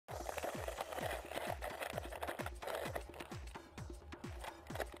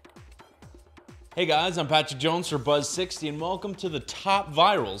Hey guys, I'm Patrick Jones for Buzz60 and welcome to the top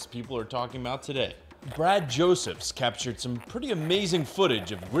virals people are talking about today. Brad Josephs captured some pretty amazing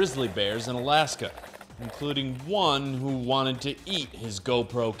footage of grizzly bears in Alaska, including one who wanted to eat his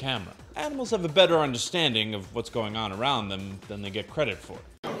GoPro camera. Animals have a better understanding of what's going on around them than they get credit for.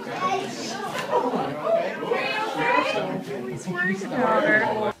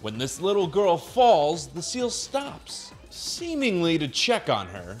 When this little girl falls, the seal stops, seemingly to check on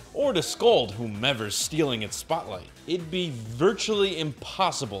her, or to scold whomever's stealing its spotlight. It'd be virtually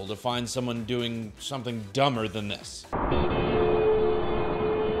impossible to find someone doing something dumber than this.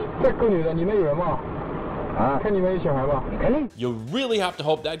 You really have to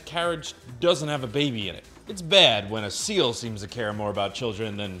hope that Carriage doesn't have a baby in it. It's bad when a seal seems to care more about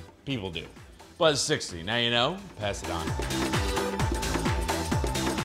children than people do. Buzz60, now you know, pass it on.